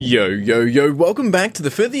Yo, yo, yo, welcome back to the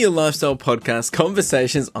Further Your Lifestyle podcast,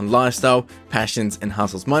 conversations on lifestyle, passions, and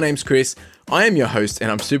hustles. My name's Chris, I am your host, and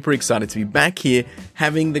I'm super excited to be back here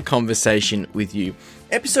having the conversation with you.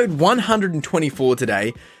 Episode 124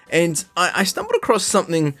 today, and I stumbled across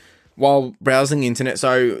something while browsing the internet.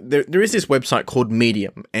 So there is this website called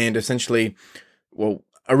Medium, and essentially,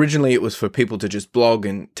 originally it was for people to just blog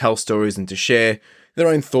and tell stories and to share their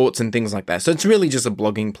own thoughts and things like that. So it's really just a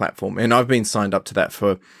blogging platform, and I've been signed up to that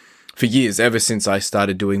for years, ever since I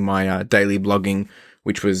started doing my daily blogging,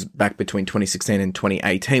 which was back between 2016 and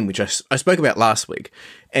 2018, which I spoke about last week.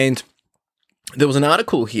 And there was an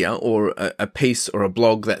article here, or a piece or a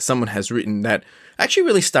blog that someone has written that actually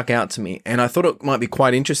really stuck out to me, and I thought it might be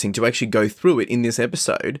quite interesting to actually go through it in this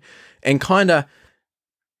episode and I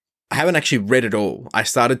haven't actually read it all. I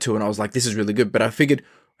started to, and I was like, this is really good, but I figured,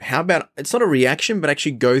 how about, it's not a reaction, but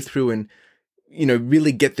actually go through and,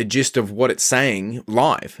 really get the gist of what it's saying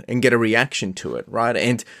live and get a reaction to it, right?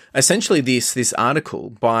 And essentially this article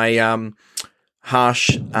by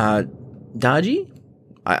Harsh Daji,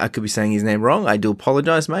 I could be saying his name wrong. I do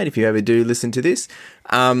apologize, mate, if you ever do listen to this.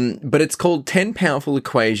 But it's called 10 Powerful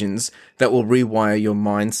Equations That Will Rewire Your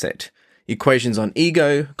Mindset. Equations on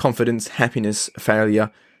ego, confidence, happiness, failure,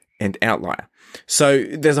 and outlier. So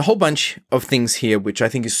there's a whole bunch of things here which I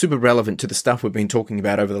think is super relevant to the stuff we've been talking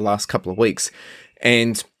about over the last couple of weeks,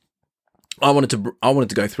 and I wanted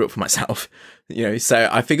to go through it for myself, So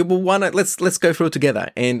I figured, well, why not? Let's go through it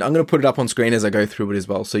together, and I'm going to put it up on screen as I go through it as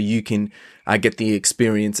well, so you can get the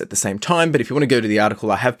experience at the same time. But if you want to go to the article,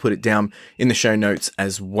 I have put it down in the show notes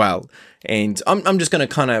as well, and I'm just going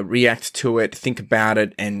to kind of react to it, think about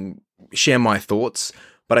it, and share my thoughts.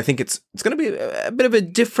 But I think it's going to be a bit of a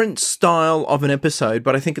different style of an episode,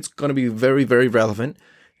 but I think it's going to be very, very relevant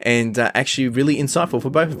and actually really insightful for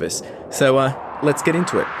both of us. So let's get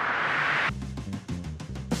into it.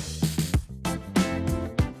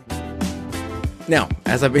 Now,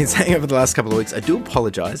 as I've been saying over the last couple of weeks, I do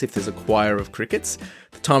apologize if there's a choir of crickets.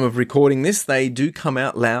 At the time of recording this, they do come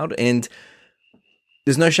out loud, and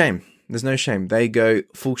there's no shame. There's no shame. They go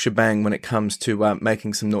full shebang when it comes to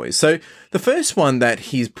making some noise. So the first one that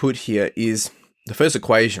he's put here is the first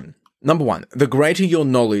equation. Number one, the greater your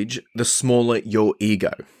knowledge, the smaller your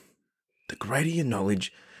ego. The greater your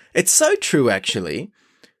knowledge. It's so true, actually,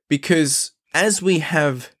 because as we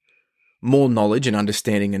have more knowledge and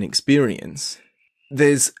understanding and experience,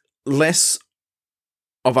 there's less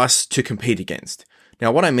of us to compete against.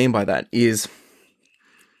 Now, what I mean by that is,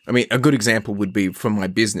 a good example would be from my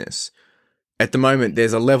business. At the moment,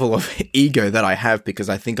 there's a level of ego that I have because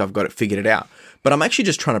I think I've got it figured out. But I'm actually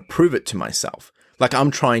just trying to prove it to myself. Like,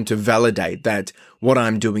 I'm trying to validate that what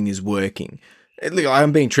I'm doing is working.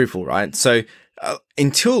 I'm being truthful, right? So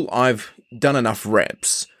until I've done enough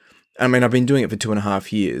reps, I've been doing it for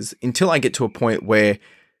 2.5 years, until I get to a point where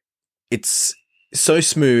it's so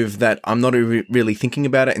smooth that I'm not really thinking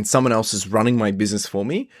about it and someone else is running my business for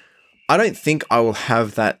me, I don't think I will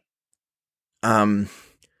have that,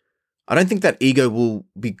 I don't think that ego will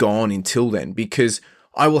be gone until then, because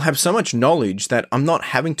I will have so much knowledge that I'm not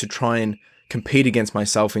having to try and compete against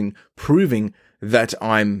myself in proving that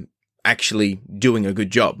I'm actually doing a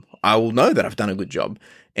good job. I will know that I've done a good job,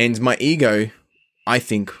 and my ego, I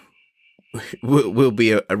think, will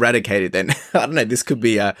be eradicated then. I don't know, this could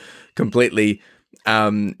be completely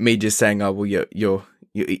me just saying, oh, well,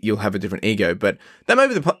 you'll have a different ego, but that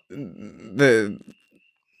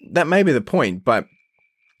may be the point. But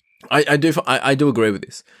I do agree with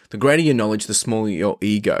this. The greater your knowledge, the smaller your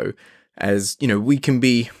ego. As we can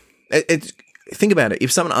be. Think about it.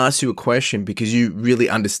 If someone asks you a question because you really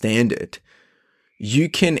understand it, you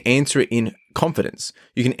can answer it in confidence.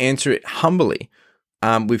 You can answer it humbly,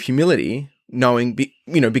 with humility, knowing,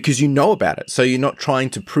 because you know about it. So you're not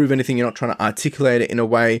trying to prove anything. You're not trying to articulate it in a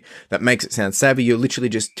way that makes it sound savvy. You're literally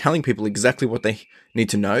just telling people exactly what they need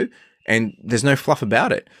to know, and there's no fluff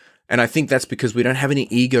about it. And I think that's because we don't have any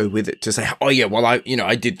ego with it to say, oh yeah, well, I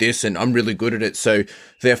did this and I'm really good at it, so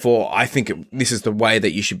therefore I think this is the way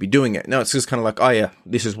that you should be doing it. No, it's just kind of like, oh yeah,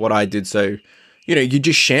 this is what I did. So, you're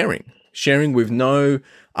just sharing with no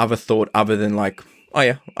other thought other than like, oh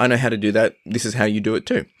yeah, I know how to do that. This is how you do it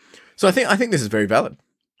too. So I think this is very valid.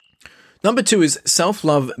 Number 2 is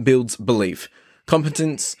self-love builds belief.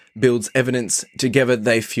 Competence builds evidence. Together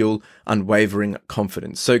they fuel unwavering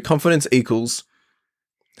confidence. So confidence equals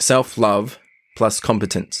self-love plus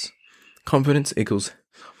competence. Competence equals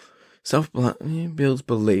self-love builds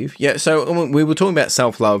belief. Yeah, so we were talking about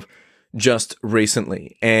self-love just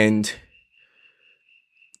recently, and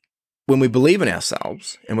when we believe in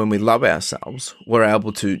ourselves and when we love ourselves, we're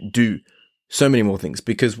able to do so many more things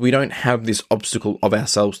because we don't have this obstacle of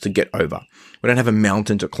ourselves to get over. We don't have a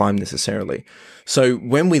mountain to climb necessarily. So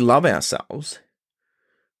when we love ourselves,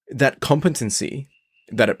 that competency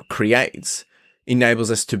that it creates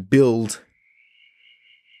enables us to build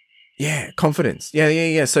confidence.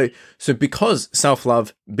 So because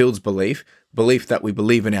self-love builds belief that we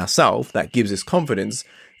believe in ourselves, that gives us confidence,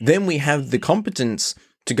 then we have the competence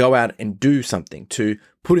to go out and do something, to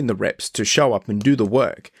put in the reps, to show up and do the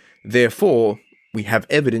work. Therefore, we have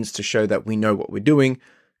evidence to show that we know what we're doing.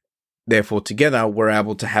 Therefore, together, we're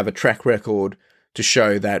able to have a track record to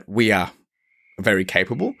show that we are very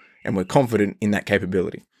capable and we're confident in that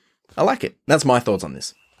capability. I like it. That's my thoughts on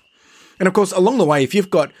this. And of course, along the way, if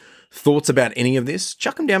you've got thoughts about any of this,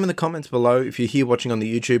 chuck them down in the comments below if you're here watching on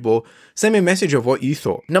the YouTube, or send me a message of what you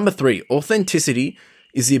thought. Number 3, authenticity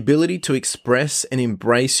is the ability to express and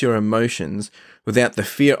embrace your emotions without the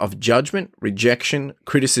fear of judgment, rejection,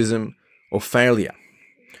 criticism, or failure.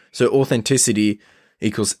 So authenticity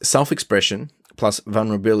equals self-expression plus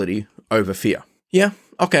vulnerability over fear. Yeah,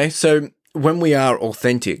 okay, so when we are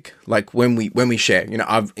authentic, like when we share,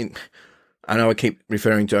 I know I keep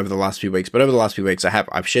referring to over the last few weeks, but over the last few weeks,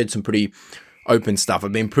 I've shared some pretty open stuff.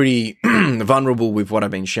 I've been pretty vulnerable with what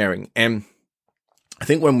I've been sharing. And I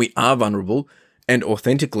think when we are vulnerable and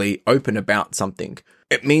authentically open about something,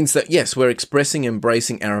 it means that, yes, we're expressing,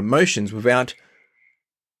 embracing our emotions without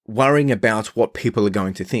worrying about what people are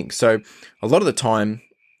going to think. So a lot of the time,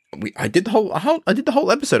 I did the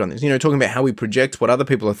whole episode on this, talking about how we project what other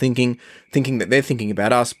people are thinking that they're thinking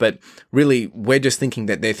about us, but really we're just thinking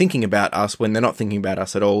that they're thinking about us when they're not thinking about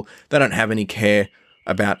us at all. They don't have any care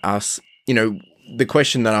about us. The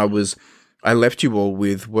question that I left you all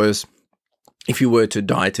with was, if you were to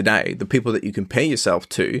die today, the people that you compare yourself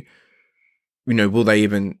to, will they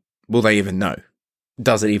even know?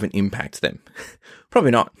 Does it even impact them?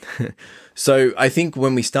 Probably not. So I think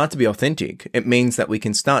when we start to be authentic, it means that we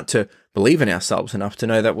can start to believe in ourselves enough to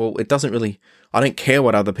know that, well, I don't care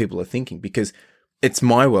what other people are thinking because it's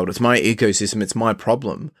my world, it's my ecosystem, it's my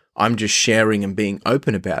problem. I'm just sharing and being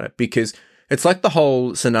open about it, because it's like the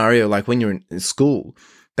whole scenario, like when you're in school,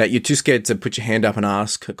 that you're too scared to put your hand up and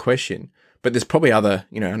ask a question, but there's probably another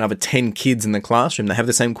 10 kids in the classroom that have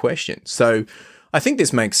the same question. So I think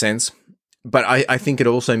this makes sense, but I think it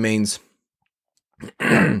also means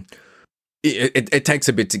it takes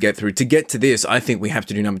a bit to get through. To get to this, I think we have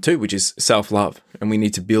to do number 2, which is self-love, and we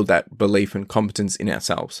need to build that belief and competence in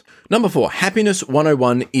ourselves. Number 4, happiness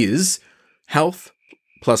 101 is health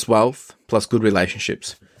plus wealth plus good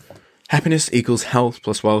relationships. Happiness equals health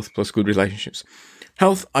plus wealth plus good relationships.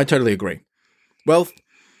 Health, I totally agree. Wealth,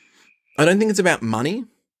 I don't think it's about money,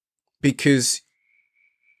 because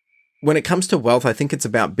when it comes to wealth, I think it's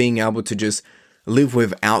about being able to just live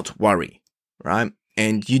without worry, right?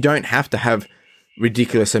 And you don't have to have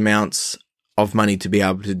ridiculous amounts of money to be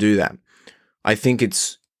able to do that. I think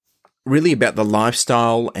it's really about the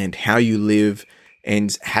lifestyle and how you live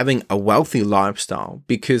and having a wealthy lifestyle,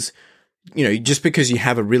 because, just because you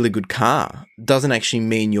have a really good car doesn't actually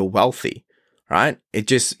mean you're wealthy, right? It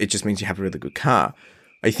just means you have a really good car.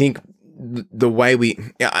 I think the way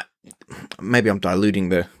maybe I'm diluting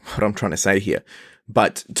what I'm trying to say here,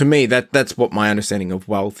 but to me, that's what my understanding of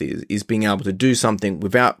wealth is being able to do something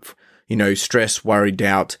without, stress, worry,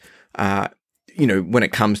 doubt, when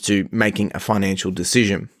it comes to making a financial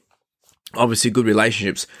decision. Obviously, good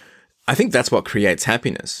relationships, I think that's what creates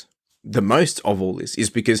happiness. The most of all this is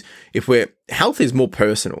because health is more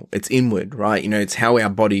personal, it's inward, right? It's how our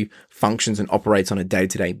body functions and operates on a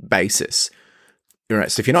day-to-day basis. Right?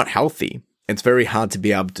 So if you're not healthy, it's very hard to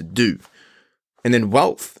be able to do. And then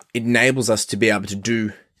wealth enables us to be able to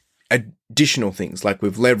do additional things, like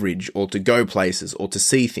with leverage, or to go places, or to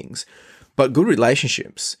see things. But good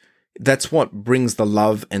relationships, that's what brings the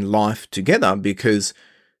love and life together, because,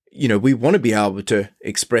 we want to be able to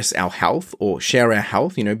express our health or share our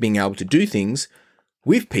health, being able to do things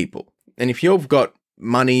with people. And if you've got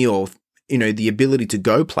money or, the ability to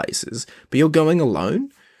go places, but you're going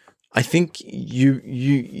alone, I think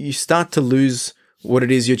you start to lose what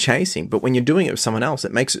it is you're chasing. But when you're doing it with someone else,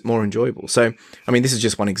 it makes it more enjoyable. So, this is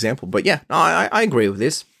just one example, but yeah, I agree with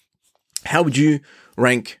this. How would you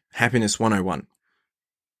rank happiness 101?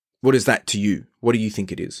 What is that to you? What do you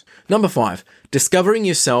think it is? Number 5, discovering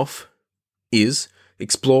yourself is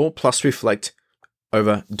explore plus reflect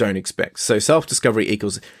over don't expect. So self-discovery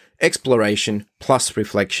equals exploration plus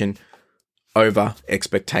reflection over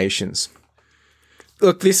expectations.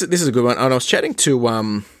 Look, this is a good one. And I was chatting to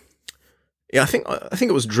I think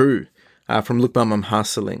it was Drew from Look Mum I'm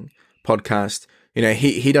Hustling podcast.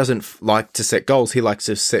 He doesn't like to set goals. He likes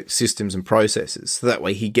to set systems and processes. So that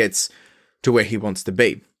way he gets to where he wants to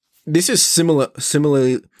be. This is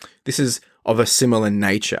this is of a similar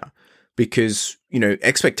nature because,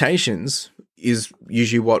 expectations is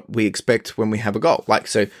usually what we expect when we have a goal. Like,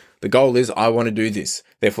 so the goal is I want to do this.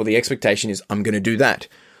 Therefore, the expectation is I'm going to do that.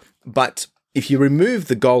 But if you remove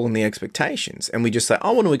the goal and the expectations and we just say,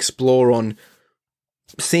 I want to explore on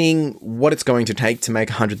seeing what it's going to take to make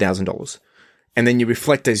 $100,000. And then you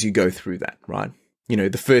reflect as you go through that, right?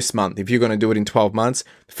 The first month, if you're going to do it in 12 months,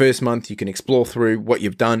 the first month you can explore through what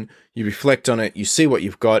you've done, you reflect on it, you see what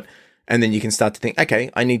you've got, and then you can start to think, okay,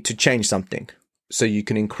 I need to change something. So you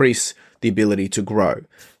can increase the ability to grow.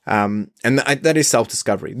 And that is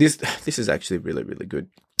self-discovery. This is actually really, really good.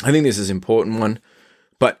 I think this is an important one,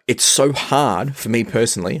 but it's so hard for me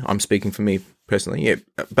personally. I'm speaking for me personally, yeah,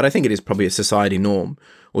 but I think it is probably a society norm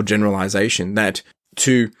or generalization that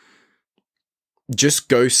to just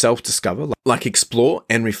go self-discover, like explore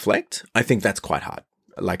and reflect, I think that's quite hard.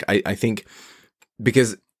 Like, I think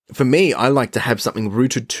because for me, I like to have something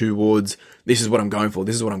rooted towards this is what I'm going for.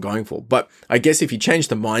 This is what I'm going for. But I guess if you change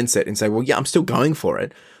the mindset and say, well, yeah, I'm still going for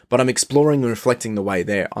it, but I'm exploring and reflecting the way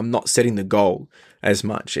there. I'm not setting the goal as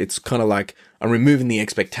much. It's kind of like I'm removing the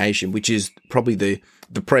expectation, which is probably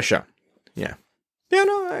the pressure. Yeah. Yeah,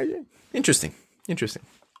 no, interesting.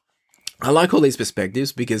 I like all these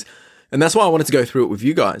perspectives and that's why I wanted to go through it with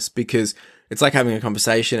you guys, because it's like having a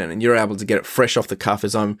conversation and you're able to get it fresh off the cuff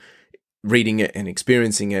as I'm reading it and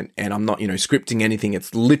experiencing it, and I'm not, scripting anything.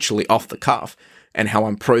 It's literally off the cuff and how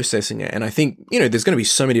I'm processing it. And I think, there's going to be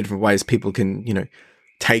so many different ways people can,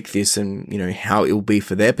 take this and, how it will be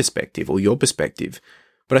for their perspective or your perspective.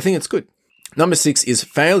 But I think it's good. Number 6 is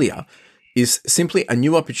failure is simply a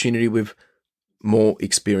new opportunity with more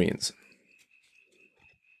experience.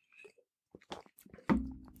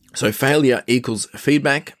 So failure equals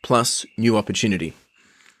feedback plus new opportunity.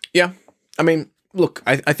 Yeah. I mean, look,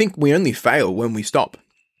 I think we only fail when we stop.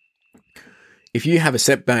 If you have a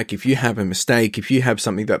setback, if you have a mistake, if you have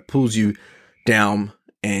something that pulls you down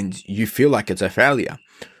and you feel like it's a failure,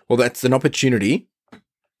 well, that's an opportunity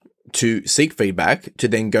to seek feedback to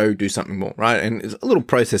then go do something more, right? And it's a little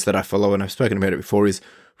process that I follow, and I've spoken about it before, is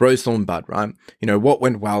rose, thorn, bud, right? What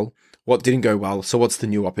went well, what didn't go well, so what's the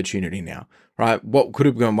new opportunity now, right? What could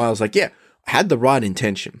have gone well is like, yeah, I had the right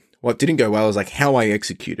intention. What didn't go well is like how I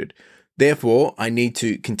executed. Therefore, I need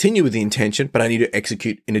to continue with the intention, but I need to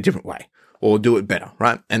execute in a different way or do it better,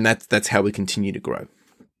 right? And that's how we continue to grow.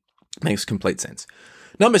 Makes complete sense.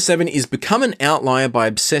 Number 7 is become an outlier by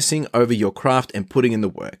obsessing over your craft and putting in the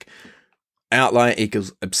work. Outlier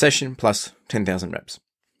equals obsession plus 10,000 reps.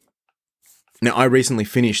 Now, I recently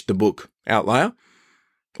finished the book Outlier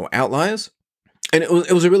or Outliers, and it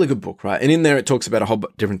was a really good book, right? And in there, it talks about a whole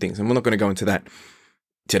bunch of different things, and we're not going to go into that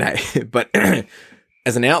today. But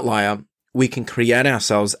as an outlier, we can create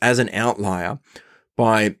ourselves as an outlier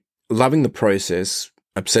by loving the process,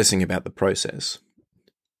 obsessing about the process,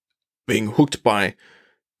 being hooked by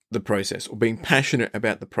the process, or being passionate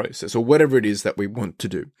about the process, or whatever it is that we want to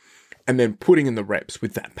do, and then putting in the reps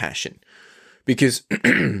with that passion. Because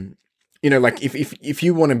like if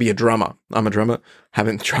you want to be a drummer, I'm a drummer,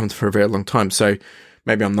 haven't drummed for a very long time, so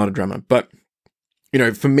maybe I'm not a drummer. But,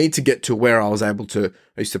 for me to get to where I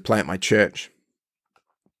used to play at my church,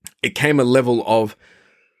 it came a level of,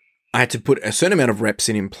 I had to put a certain amount of reps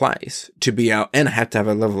in place to be out, and I had to have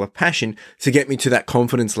a level of passion to get me to that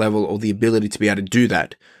confidence level or the ability to be able to do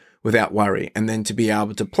that without worry. And then to be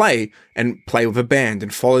able to play with a band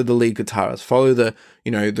and follow the lead guitarist, follow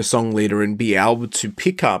the song leader, and be able to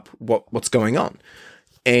pick up what's going on.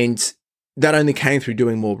 And that only came through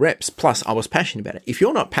doing more reps. Plus I was passionate about it. If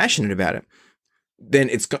you're not passionate about it,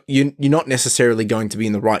 then you're not necessarily going to be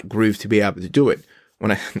in the right groove to be able to do it.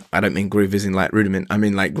 When I don't mean groove as in like rudiment. I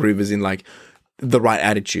mean like groove as in like the right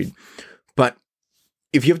attitude. But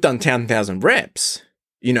if you've done 10,000 reps,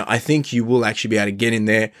 I think you will actually be able to get in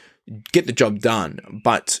there, get the job done.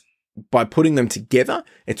 But by putting them together,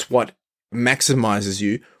 it's what maximizes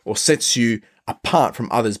you or sets you apart from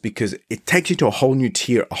others, because it takes you to a whole new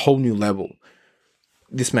tier, a whole new level.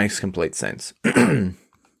 This makes complete sense. I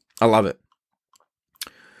love it.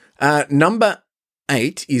 Number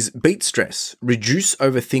 8 is beat stress, reduce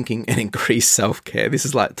overthinking, and increase self-care. This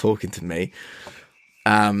is like talking to me.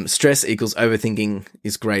 Stress equals overthinking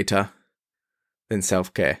is greater than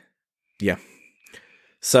self-care. Yeah.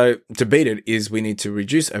 So to beat it is we need to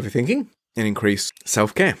reduce overthinking and increase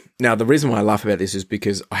self-care. Now, the reason why I laugh about this is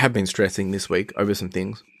because I have been stressing this week over some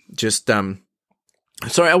things.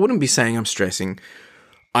 Sorry, I wouldn't be saying I'm stressing.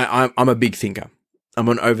 I'm a big thinker. I'm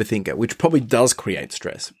an overthinker, which probably does create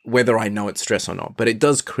stress, whether I know it's stress or not. But it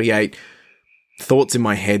does create thoughts in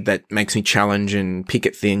my head that makes me challenge and pick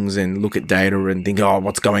at things and look at data and think, oh,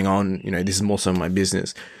 what's going on? This is more so my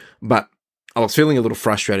business. But I was feeling a little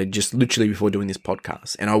frustrated just literally before doing this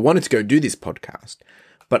podcast. And I wanted to go do this podcast,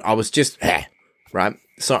 but I was just, right?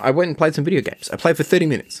 So I went and played some video games. I played for 30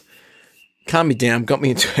 minutes. Calmed me down, got me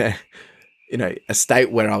into a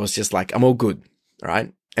state where I was just like, I'm all good,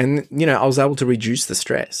 right? And, I was able to reduce the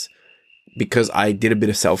stress because I did a bit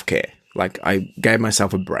of self-care. Like I gave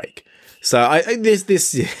myself a break. So this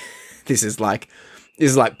is like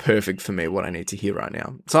perfect for me, what I need to hear right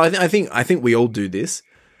now. So I think we all do this.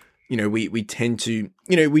 We tend to,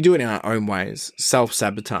 we do it in our own ways,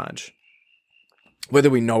 self-sabotage, whether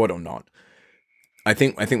we know it or not. I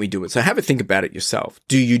think we do it. So have a think about it yourself.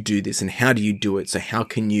 Do you do this, and how do you do it? So how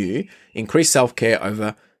can you increase self-care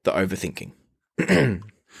over the overthinking?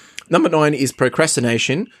 Number 9 is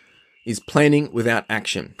procrastination is planning without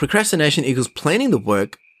action. Procrastination equals planning the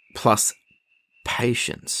work plus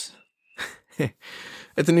patience.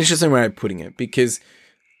 It's an interesting way of putting it, because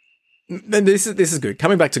this is good.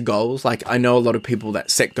 Coming back to goals, like I know a lot of people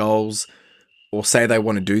that set goals or say they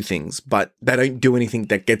want to do things, but they don't do anything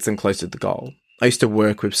that gets them closer to the goal. I used to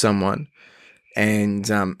work with someone, and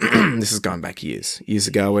this is going back years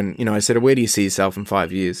ago, and I said, where do you see yourself in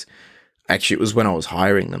 5 years? Actually, it was when I was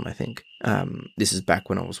hiring them, I think. This is back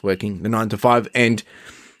when I was working the 9 to 5, and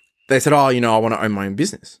they said, I want to own my own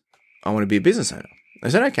business. I want to be a business owner. I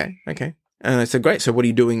said, okay. And I said, great. So what are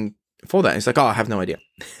you doing for that? It's like, I have no idea.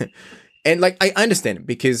 And like, I understand it,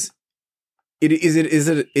 because it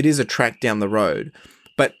is a track down the road,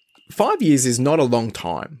 but 5 years is not a long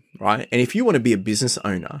time, right? And if you want to be a business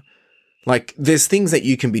owner, like there's things that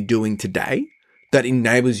you can be doing today that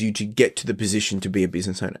enables you to get to the position to be a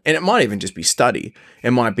business owner. And it might even just be study.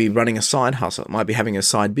 It might be running a side hustle. It might be having a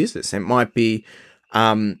side business. It might be,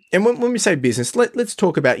 and when we say business, let's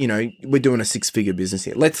talk about, we're doing a 6-figure business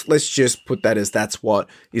here. Let's just put that as that's what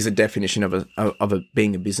is a definition of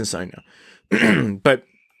being a business owner. But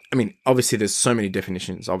I mean, obviously there's so many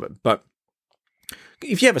definitions of it, but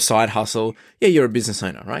if you have a side hustle, yeah, you're a business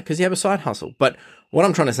owner, right? Because you have a side hustle. But what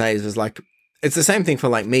I'm trying to say is like, it's the same thing for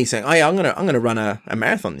like me saying, oh yeah, I'm gonna run a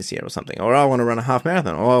marathon this year or something, or I want to run a half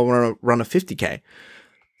marathon, or I want to run a 50K. And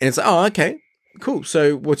it's like, oh, okay, cool.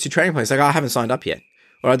 So what's your training plan? It's like, oh, I haven't signed up yet,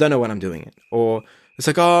 or I don't know when I'm doing it. Or it's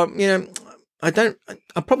like, oh,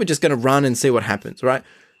 I'm probably just going to run and see what happens, right?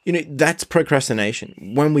 That's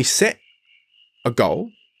procrastination. When we set a goal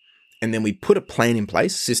and then we put a plan in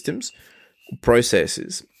place, systems,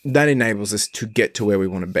 processes, that enables us to get to where we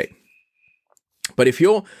want to be. But if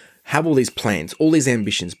you have all these plans, all these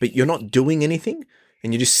ambitions, but you're not doing anything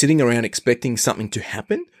and you're just sitting around expecting something to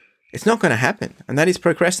happen, it's not going to happen. And that is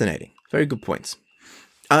procrastinating. Very good points.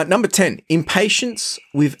 Number 10, impatience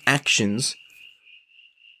with actions,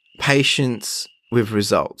 patience with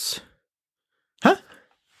results.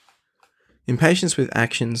 Impatience with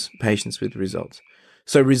actions, patience with results.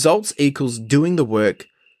 So results equals doing the work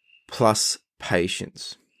plus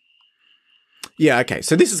patience. Yeah, okay.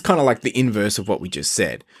 So this is kind of like the inverse of what we just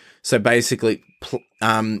said. So basically,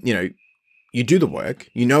 you do the work,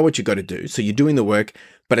 you know what you got to do. So you're doing the work,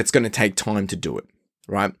 but it's going to take time to do it,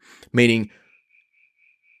 right? Meaning,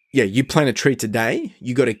 yeah, you plant a tree today,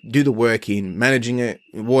 you got to do the work in managing it,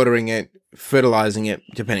 watering it, fertilizing it,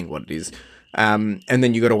 depending what it is. And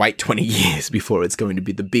then you got to wait 20 years before it's going to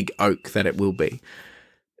be the big oak that it will be.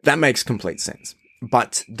 That makes complete sense.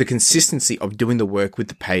 But the consistency of doing the work with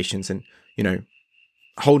the patience and,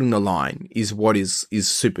 holding the line is what is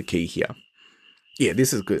super key here. Yeah,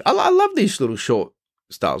 this is good. I love these little short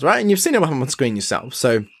styles, right? And you've seen them on screen yourself.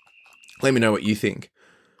 So let me know what you think.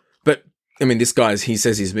 But I mean, he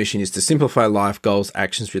says his mission is to simplify life, goals,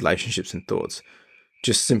 actions, relationships, and thoughts.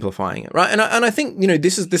 Just simplifying it, right? And I think,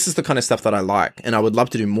 this is the kind of stuff that I like. And I would love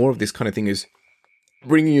to do more of this kind of thing, is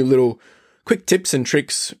bringing you little quick tips and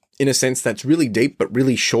tricks in a sense that's really deep, but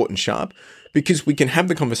really short and sharp, because we can have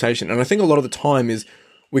the conversation. And I think a lot of the time is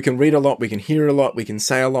we can read a lot, we can hear a lot, we can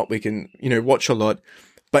say a lot, we can, watch a lot,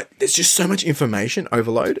 but there's just so much information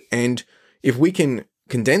overload. And if we can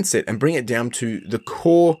condense it and bring it down to the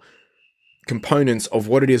core components of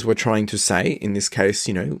what it is we're trying to say, in this case,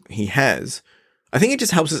 I think it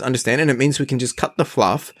just helps us understand, and it means we can just cut the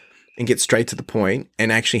fluff and get straight to the point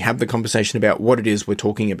and actually have the conversation about what it is we're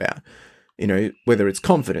talking about. Whether it's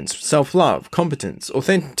confidence, self-love, competence,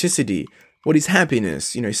 authenticity, what is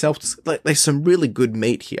happiness, there's some really good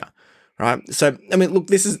meat here, right? So, I mean, look,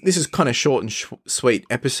 this is kind of short and sweet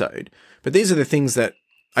episode, but these are the things that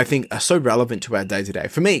I think are so relevant to our day-to-day.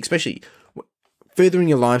 For me, especially furthering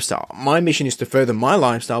your lifestyle. My mission is to further my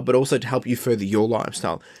lifestyle, but also to help you further your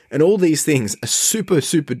lifestyle. And all these things are super,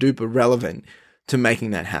 super duper relevant to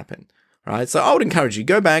making that happen, right? So I would encourage you,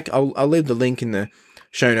 go back. I'll leave the link in the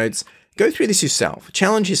show notes. Go through this yourself.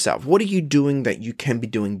 Challenge yourself. What are you doing that you can be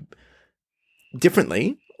doing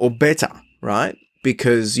differently or better, right?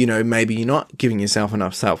 Because, maybe you're not giving yourself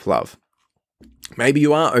enough self-love. Maybe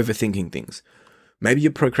you are overthinking things. Maybe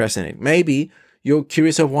you're procrastinating. Maybe you're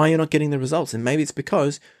curious of why you're not getting the results. And maybe it's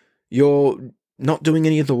because you're not doing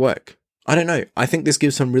any of the work. I don't know. I think this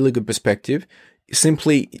gives some really good perspective,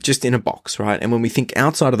 simply just in a box, right? And when we think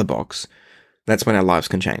outside of the box, that's when our lives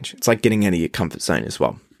can change. It's like getting out of your comfort zone as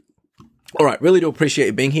well. All right. Really do appreciate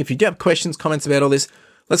you being here. If you do have questions, comments about all this,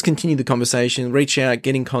 let's continue the conversation. Reach out,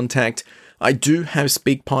 get in contact. I do have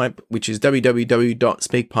SpeakPipe, which is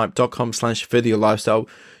www.speakpipe.com/furtheryourlifestyle.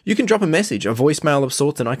 You can drop a message, a voicemail of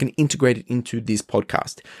sorts, and I can integrate it into this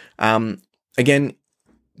podcast. Again,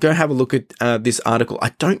 go have a look at this article.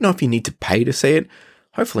 I don't know if you need to pay to see it.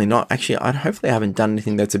 Hopefully not. Actually, hopefully I haven't done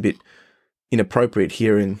anything that's a bit inappropriate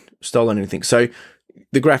here and stolen anything. So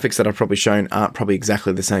the graphics that I've probably shown aren't probably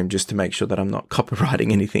exactly the same, just to make sure that I'm not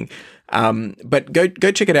copywriting anything. But go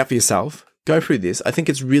check it out for yourself. Go through this. I think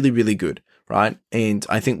it's really, really good, right? And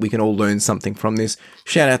I think we can all learn something from this.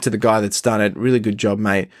 Shout out to the guy that's done it. Really good job,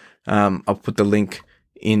 mate. I'll put the link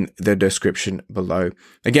in the description below.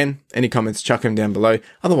 Again, any comments, chuck them down below.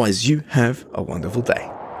 Otherwise, you have a wonderful day.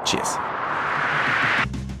 Cheers.